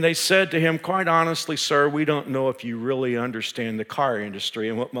 and they said to him, quite honestly, sir, we don't know if you really understand the car industry.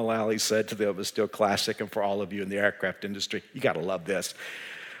 And what Mulally said to them was still classic, and for all of you in the aircraft industry, you got to love this.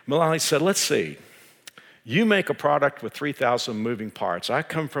 Mulally said, let's see. You make a product with 3,000 moving parts. I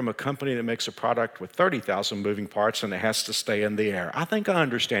come from a company that makes a product with 30,000 moving parts, and it has to stay in the air. I think I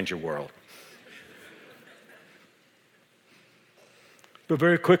understand your world. But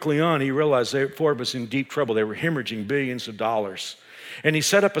very quickly on, he realized Ford was in deep trouble. They were hemorrhaging billions of dollars. And he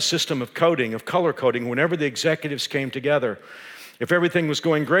set up a system of coding, of color coding, whenever the executives came together. If everything was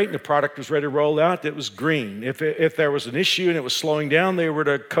going great and the product was ready to roll out, it was green. If there was an issue and it was slowing down, they were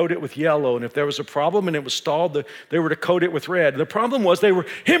to code it with yellow. And if there was a problem and it was stalled, they were to code it with red. The problem was they were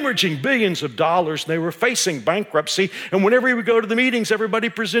hemorrhaging billions of dollars and they were facing bankruptcy. And whenever we would go to the meetings, everybody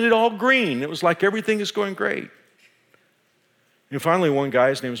presented all green. It was like everything is going great. And finally, one guy,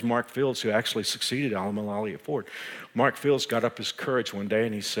 his name was Mark Fields, who actually succeeded Al Mulally at Ford. Mark Fields got up his courage one day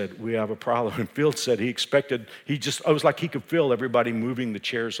and he said, we have a problem. And Fields said it was like he could feel everybody moving the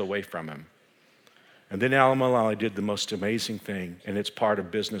chairs away from him. And then Al Mulally did the most amazing thing, and it's part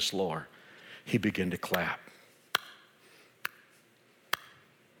of business lore. He began to clap.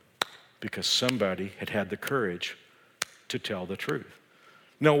 Because somebody had had the courage to tell the truth.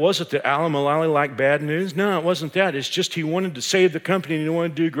 No, it wasn't that Al Mulally liked bad news. No, it wasn't that. It's just he wanted to save the company and he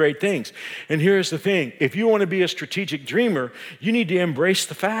wanted to do great things. And here's the thing. If you want to be a strategic dreamer, you need to embrace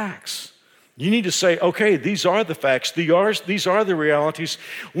the facts. You need to say, okay, these are the facts. These are the realities.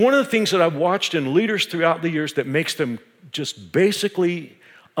 One of the things that I've watched in leaders throughout the years that makes them just basically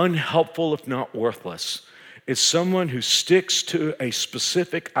unhelpful, if not worthless, is someone who sticks to a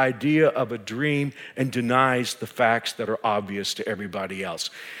specific idea of a dream and denies the facts that are obvious to everybody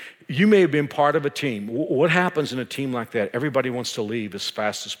else. You may have been part of a team. What happens in a team like that? Everybody wants to leave as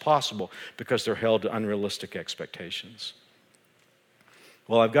fast as possible because they're held to unrealistic expectations.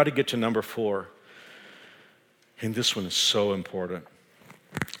 Well, I've got to get to number 4. And this one is so important.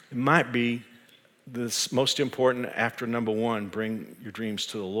 It might be the most important after number 1, bring your dreams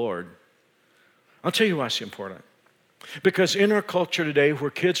to the Lord. I'll tell you why it's important. Because in our culture today, where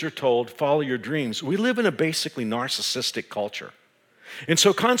kids are told, follow your dreams, we live in a basically narcissistic culture. And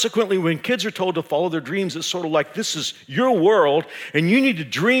so consequently, when kids are told to follow their dreams, it's sort of like this is your world, and you need to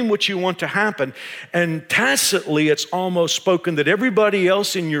dream what you want to happen. And tacitly, it's almost spoken that everybody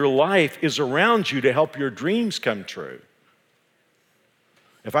else in your life is around you to help your dreams come true.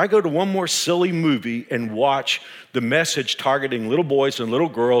 If I go to one more silly movie and watch the message targeting little boys and little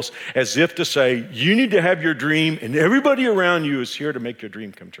girls as if to say, you need to have your dream and everybody around you is here to make your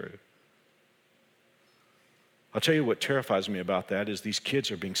dream come true. I'll tell you what terrifies me about that is these kids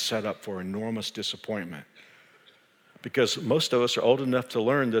are being set up for enormous disappointment. Because most of us are old enough to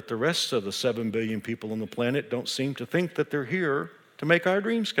learn that the rest of the 7 billion people on the planet don't seem to think that they're here to make our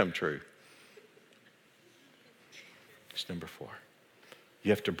dreams come true. It's number 4. You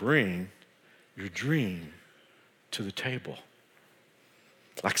have to bring your dream to the table.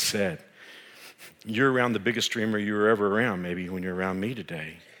 Like I said, you're around the biggest dreamer you were ever around, maybe when you're around me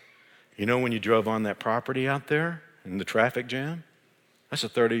today. You know when you drove on that property out there in the traffic jam? That's a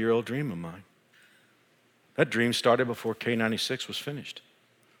 30-year-old dream of mine. That dream started before K96 was finished.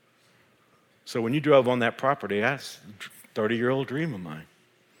 So when you drove on that property, that's a 30-year-old dream of mine.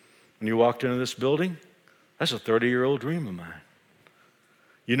 When you walked into this building, that's a 30-year-old dream of mine.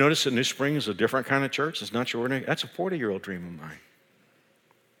 You notice that New Spring is a different kind of church. It's not your ordinary. That's a 40-year-old dream of mine.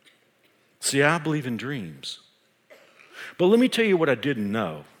 See, I believe in dreams. But let me tell you what I didn't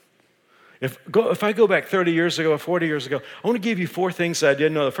know. If I go back 30 years ago or 40 years ago, I want to give you 4 things that I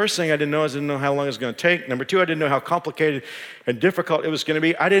didn't know. The first thing I didn't know is I didn't know how long it was going to take. Number 2, I didn't know how complicated and difficult it was going to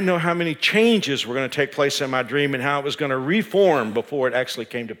be. I didn't know how many changes were going to take place in my dream and how it was going to reform before it actually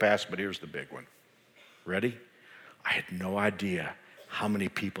came to pass. But here's the big one. Ready? I had no idea how many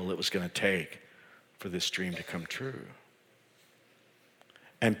people it was going to take for this dream to come true.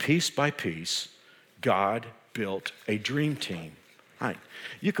 And piece by piece, God built a dream team. Right.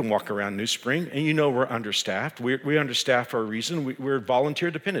 You can walk around New Spring and you know we're understaffed. We're understaffed for a reason. We're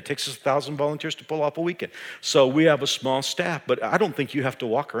volunteer dependent. It takes us 1,000 volunteers to pull off a weekend. So we have a small staff, but I don't think you have to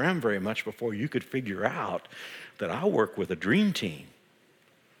walk around very much before you could figure out that I work with a dream team.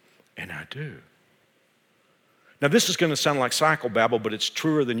 And I do. Now, this is going to sound like psychobabble, but it's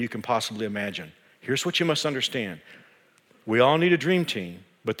truer than you can possibly imagine. Here's what you must understand. We all need a dream team,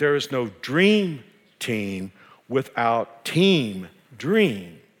 but there is no dream team without team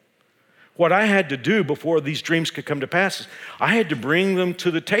dream. What I had to do before these dreams could come to pass is I had to bring them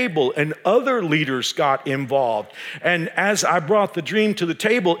to the table, and other leaders got involved. And as I brought the dream to the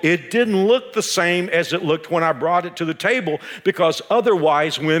table, it didn't look the same as it looked when I brought it to the table, because other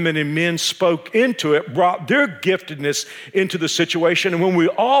wise women and men spoke into it, brought their giftedness into the situation. And when we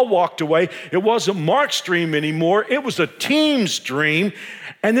all walked away, it wasn't Mark's dream anymore. It was a team's dream.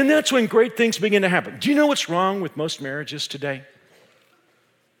 And then that's when great things begin to happen. Do you know what's wrong with most marriages today?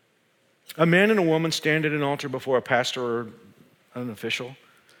 A man and a woman stand at an altar before a pastor or an official,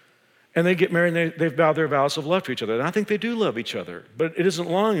 and they get married and they've vowed their vows of love to each other. And I think they do love each other, but it isn't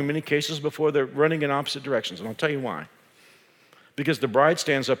long in many cases before they're running in opposite directions, and I'll tell you why. Because the bride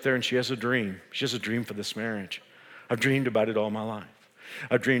stands up there and she has a dream. She has a dream for this marriage. I've dreamed about it all my life.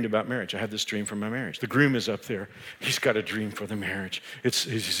 I've dreamed about marriage. I have this dream for my marriage. The groom is up there. He's got a dream for the marriage.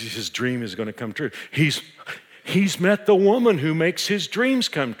 His dream is going to come true. He's met the woman who makes his dreams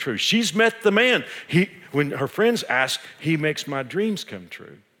come true. She's met the man. When her friends ask, he makes my dreams come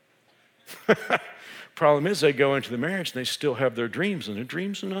true. Problem is, they go into the marriage and they still have their dreams, and their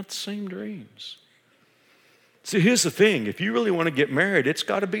dreams are not the same dreams. See, here's the thing. If you really want to get married, it's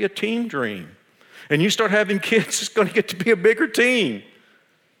got to be a team dream. And you start having kids, it's going to get to be a bigger team.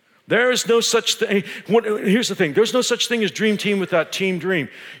 There is no such thing. Here's the thing. There's no such thing as dream team without team dream.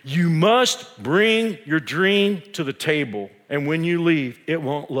 You must bring your dream to the table. And when you leave, it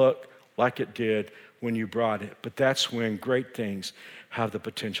won't look like it did when you brought it. But that's when great things have the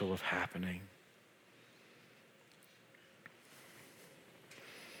potential of happening.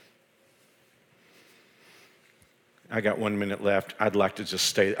 I got 1 minute left. I'd like to just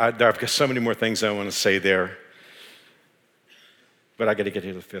stay. I've got so many more things I want to say there. But I got to get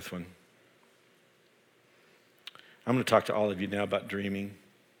to the fifth one. I'm going to talk to all of you now about dreaming.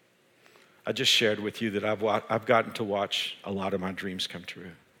 I just shared with you that I've gotten to watch a lot of my dreams come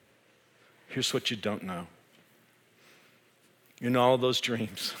true. Here's what you don't know. In all those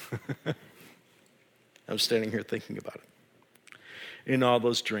dreams, I'm standing here thinking about it. In all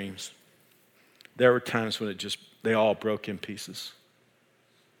those dreams, there were times when they all broke in pieces.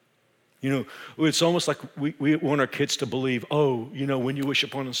 You know, it's almost like we want our kids to believe, when you wish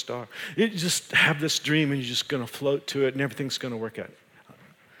upon a star, you just have this dream and you're just going to float to it and everything's going to work out.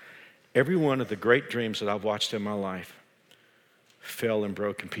 Every one of the great dreams that I've watched in my life fell and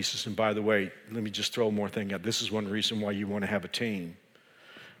broke in pieces. And by the way, let me just throw one more thing out. This is one reason why you want to have a team.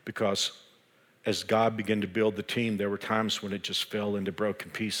 Because as God began to build the team, there were times when it just fell into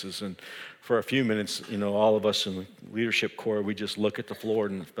broken pieces. And for a few minutes, all of us in the leadership corps, we just look at the floor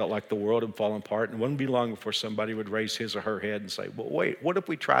and it felt like the world had fallen apart. And it wouldn't be long before somebody would raise his or her head and say, well, wait, what if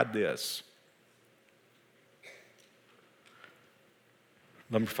we tried this?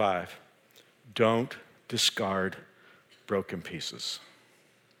 Number 5, don't discard broken pieces.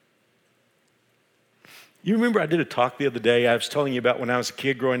 You remember I did a talk the other day. I was telling you about when I was a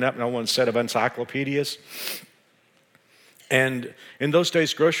kid growing up and I wanted a set of encyclopedias. And in those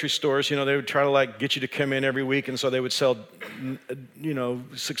days, grocery stores, they would try to get you to come in every week. And so they would sell,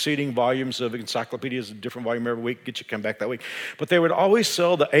 succeeding volumes of encyclopedias, a different volume every week, get you to come back that week. But they would always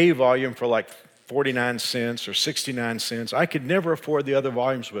sell the A volume for 49 cents or 69 cents. I could never afford the other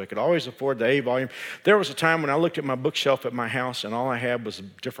volumes, but I could always afford the A volume. There was a time when I looked at my bookshelf at my house and all I had was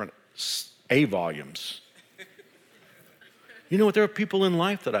different A volumes. You know what? There are people in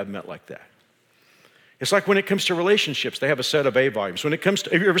life that I've met like that. It's like when it comes to relationships, they have a set of A volumes. When it comes to,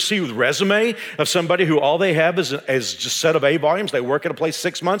 have you ever seen a resume of somebody who all they have is just a set of A volumes? They work at a place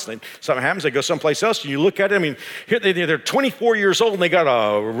 6 months, then something happens, they go someplace else, and you look at it, here they're 24 years old, and they got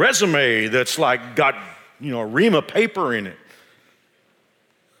a resume that's got a ream of paper in it.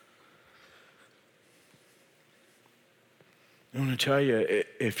 I want to tell you,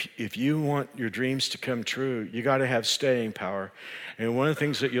 if you want your dreams to come true, you got to have staying power. And one of the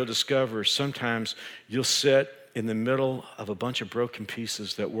things that you'll discover, sometimes you'll sit in the middle of a bunch of broken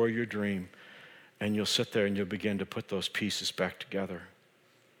pieces that were your dream, and you'll sit there and you'll begin to put those pieces back together.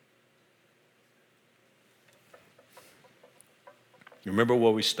 You remember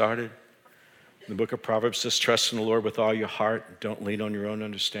where we started? The book of Proverbs says, trust in the Lord with all your heart. Don't lean on your own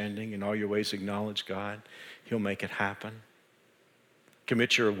understanding. In all your ways acknowledge God. He'll make it happen.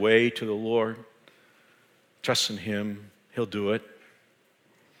 Commit your way to the Lord. Trust in Him. He'll do it.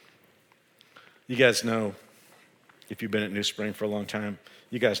 You guys know, if you've been at New Spring for a long time,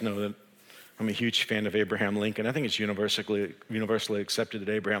 you guys know that I'm a huge fan of Abraham Lincoln. I think it's universally accepted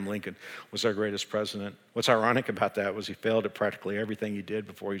that Abraham Lincoln was our greatest president. What's ironic about that was he failed at practically everything he did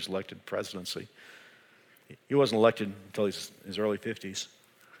before he was elected to the presidency. He wasn't elected until his early 50s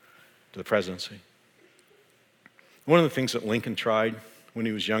to the presidency. One of the things that Lincoln tried when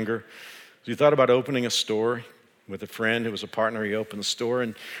he was younger is he thought about opening a store with a friend who was a partner. He opened the store,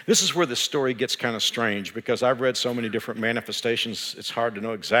 and this is where the story gets kind of strange because I've read so many different manifestations, it's hard to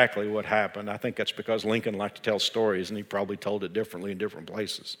know exactly what happened. I think that's because Lincoln liked to tell stories, and he probably told it differently in different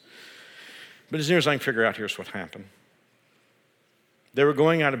places. But as near as I can figure out, here's what happened. They were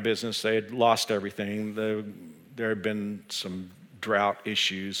going out of business. They had lost everything. There had been some drought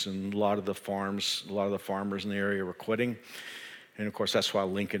issues, and a lot of the farmers in the area were quitting. And of course, that's why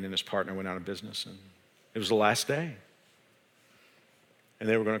Lincoln and his partner went out of business. And it was the last day. And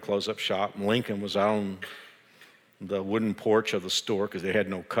they were going to close up shop. And Lincoln was out on the wooden porch of the store because they had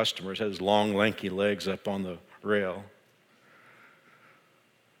no customers, had his long, lanky legs up on the rail.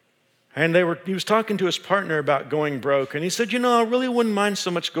 And he was talking to his partner about going broke. And he said, I really wouldn't mind so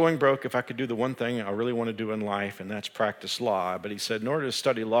much going broke if I could do the one thing I really want to do in life, and that's practice law. But he said, in order to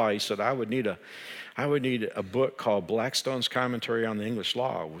study law, he said, I would need a book called Blackstone's Commentary on the English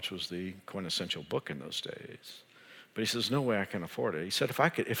Law, which was the quintessential book in those days. But he says, no way I can afford it. He said, if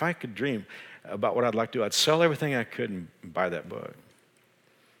I could dream about what I'd like to do, I'd sell everything I could and buy that book.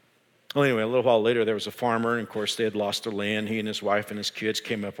 Well, anyway, a little while later, there was a farmer, and of course, they had lost their land. He and his wife and his kids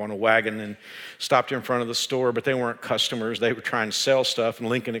came up on a wagon and stopped in front of the store, but they weren't customers. They were trying to sell stuff, and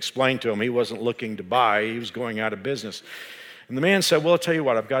Lincoln explained to him he wasn't looking to buy. He was going out of business. And the man said, well, I'll tell you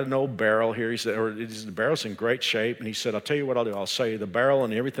what, I've got an old barrel here. He said, the barrel's in great shape. And he said, I'll tell you what I'll do. I'll sell you the barrel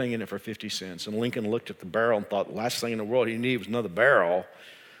and everything in it for 50 cents. And Lincoln looked at the barrel and thought the last thing in the world he needed was another barrel.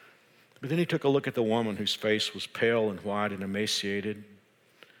 But then he took a look at the woman whose face was pale and white and emaciated,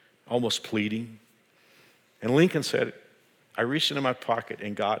 almost pleading. And Lincoln said, I reached into my pocket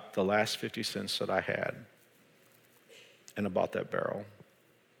and got the last 50 cents that I had. And I bought that barrel.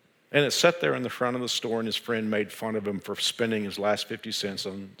 And it sat there in the front of the store, and his friend made fun of him for spending his last 50 cents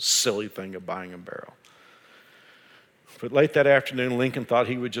on a silly thing of buying a barrel. But late that afternoon, Lincoln thought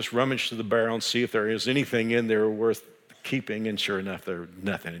he would just rummage through the barrel and see if there is anything in there worth keeping. And sure enough, there was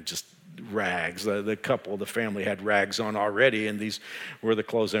nothing, just rags. The family had rags on already, and these were the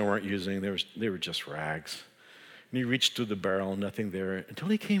clothes they weren't using. They were just rags. And he reached through the barrel, nothing there, until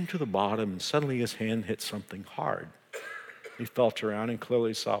he came to the bottom, and suddenly his hand hit something hard. He felt around and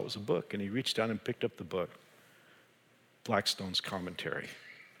clearly saw it was a book, and he reached down and picked up the book, Blackstone's Commentary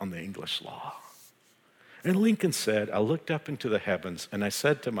on the English Law. And Lincoln said, I looked up into the heavens, and I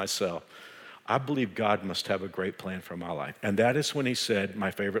said to myself, I believe God must have a great plan for my life. And that is when he said my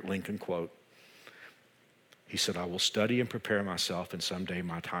favorite Lincoln quote. He said, I will study and prepare myself, and someday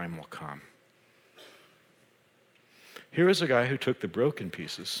my time will come. Here is a guy who took the broken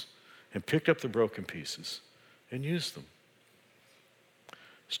pieces and picked up the broken pieces and used them.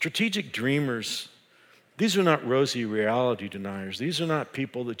 Strategic dreamers, these are not rosy reality deniers. These are not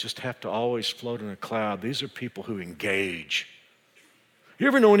people that just have to always float in a cloud. These are people who engage. You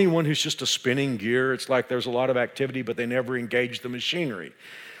ever know anyone who's just a spinning gear? It's like there's a lot of activity, but they never engage the machinery.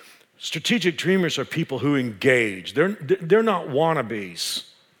 Strategic dreamers are people who engage. They're not wannabes.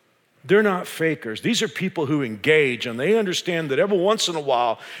 They're not fakers. These are people who engage, and they understand that every once in a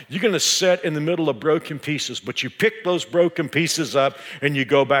while, you're going to sit in the middle of broken pieces, but you pick those broken pieces up and you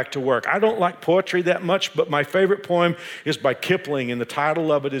go back to work. I don't like poetry that much, but my favorite poem is by Kipling, and the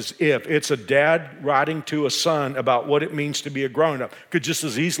title of it is If. It's a dad writing to a son about what it means to be a grown-up. Could just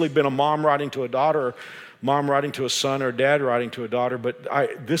as easily been a mom writing to a daughter, or mom writing to a son, or dad writing to a daughter, but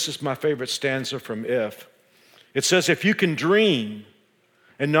this is my favorite stanza from If. It says, if you can dream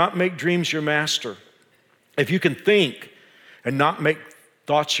and not make dreams your master, if you can think and not make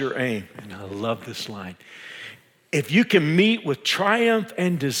thoughts your aim, and I love this line, if you can meet with triumph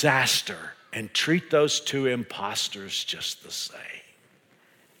and disaster and treat those two imposters just the same,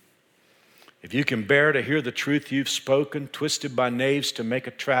 if you can bear to hear the truth you've spoken, twisted by knaves to make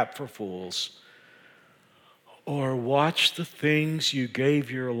a trap for fools, or watch the things you gave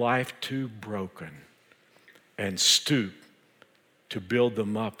your life to broken and stoop to build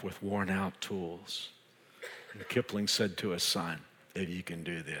them up with worn-out tools. And Kipling said to his son, if you can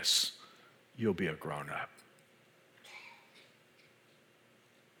do this, you'll be a grown-up.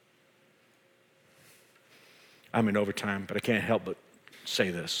 I'm in overtime, but I can't help but say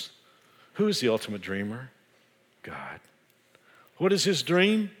this. Who is the ultimate dreamer? God. What is his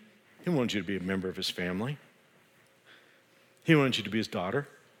dream? He wants you to be a member of his family. He wants you to be his daughter.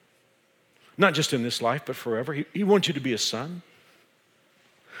 Not just in this life, but forever. He wants you to be a son.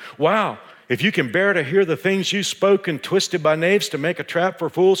 Wow, if you can bear to hear the things you spoke and twisted by knaves to make a trap for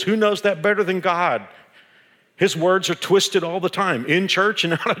fools, who knows that better than God? His words are twisted all the time, in church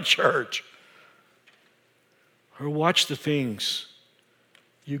and out of church. Or watch the things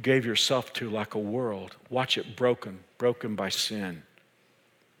you gave yourself to like a world. Watch it broken by sin.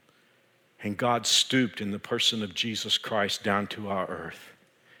 And God stooped in the person of Jesus Christ down to our earth.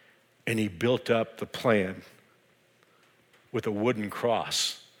 And he built up the plan with a wooden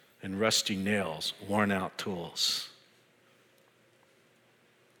cross and rusty nails, worn out tools.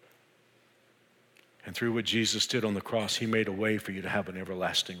 And through what Jesus did on the cross, he made a way for you to have an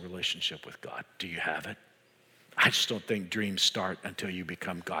everlasting relationship with God. Do you have it? I just don't think dreams start until you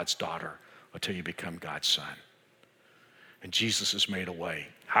become God's daughter, until you become God's son. And Jesus has made a way.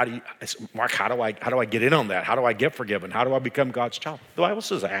 Mark, how do I get in on that? How do I get forgiven? How do I become God's child? The Bible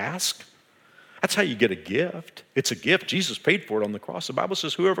says ask. That's how you get a gift. It's a gift. Jesus paid for it on the cross. The Bible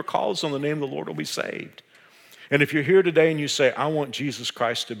says whoever calls on the name of the Lord will be saved. And if you're here today and you say, I want Jesus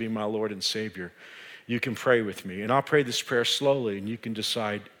Christ to be my Lord and Savior, you can pray with me. And I'll pray this prayer slowly, and you can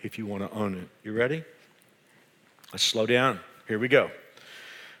decide if you want to own it. You ready? Let's slow down. Here we go.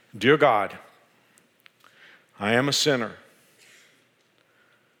 Dear God, I am a sinner.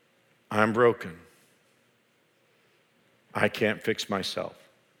 I'm broken. I can't fix myself.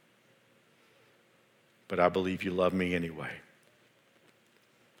 But I believe you love me anyway.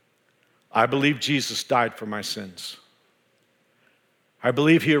 I believe Jesus died for my sins. I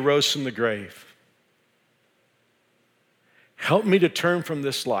believe he arose from the grave. Help me to turn from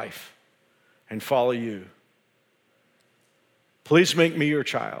this life and follow you. Please make me your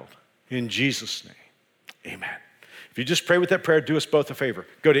child. In Jesus' name, amen. If you just pray with that prayer, do us both a favor.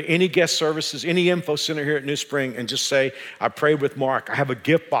 Go to any guest services, any info center here at New Spring, and just say, I prayed with Mark. I have a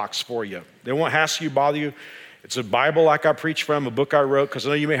gift box for you. They won't hassle you, bother you. It's a Bible like I preach from, a book I wrote, because I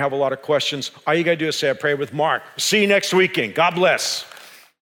know you may have a lot of questions. All you got to do is say, I prayed with Mark. See you next weekend. God bless.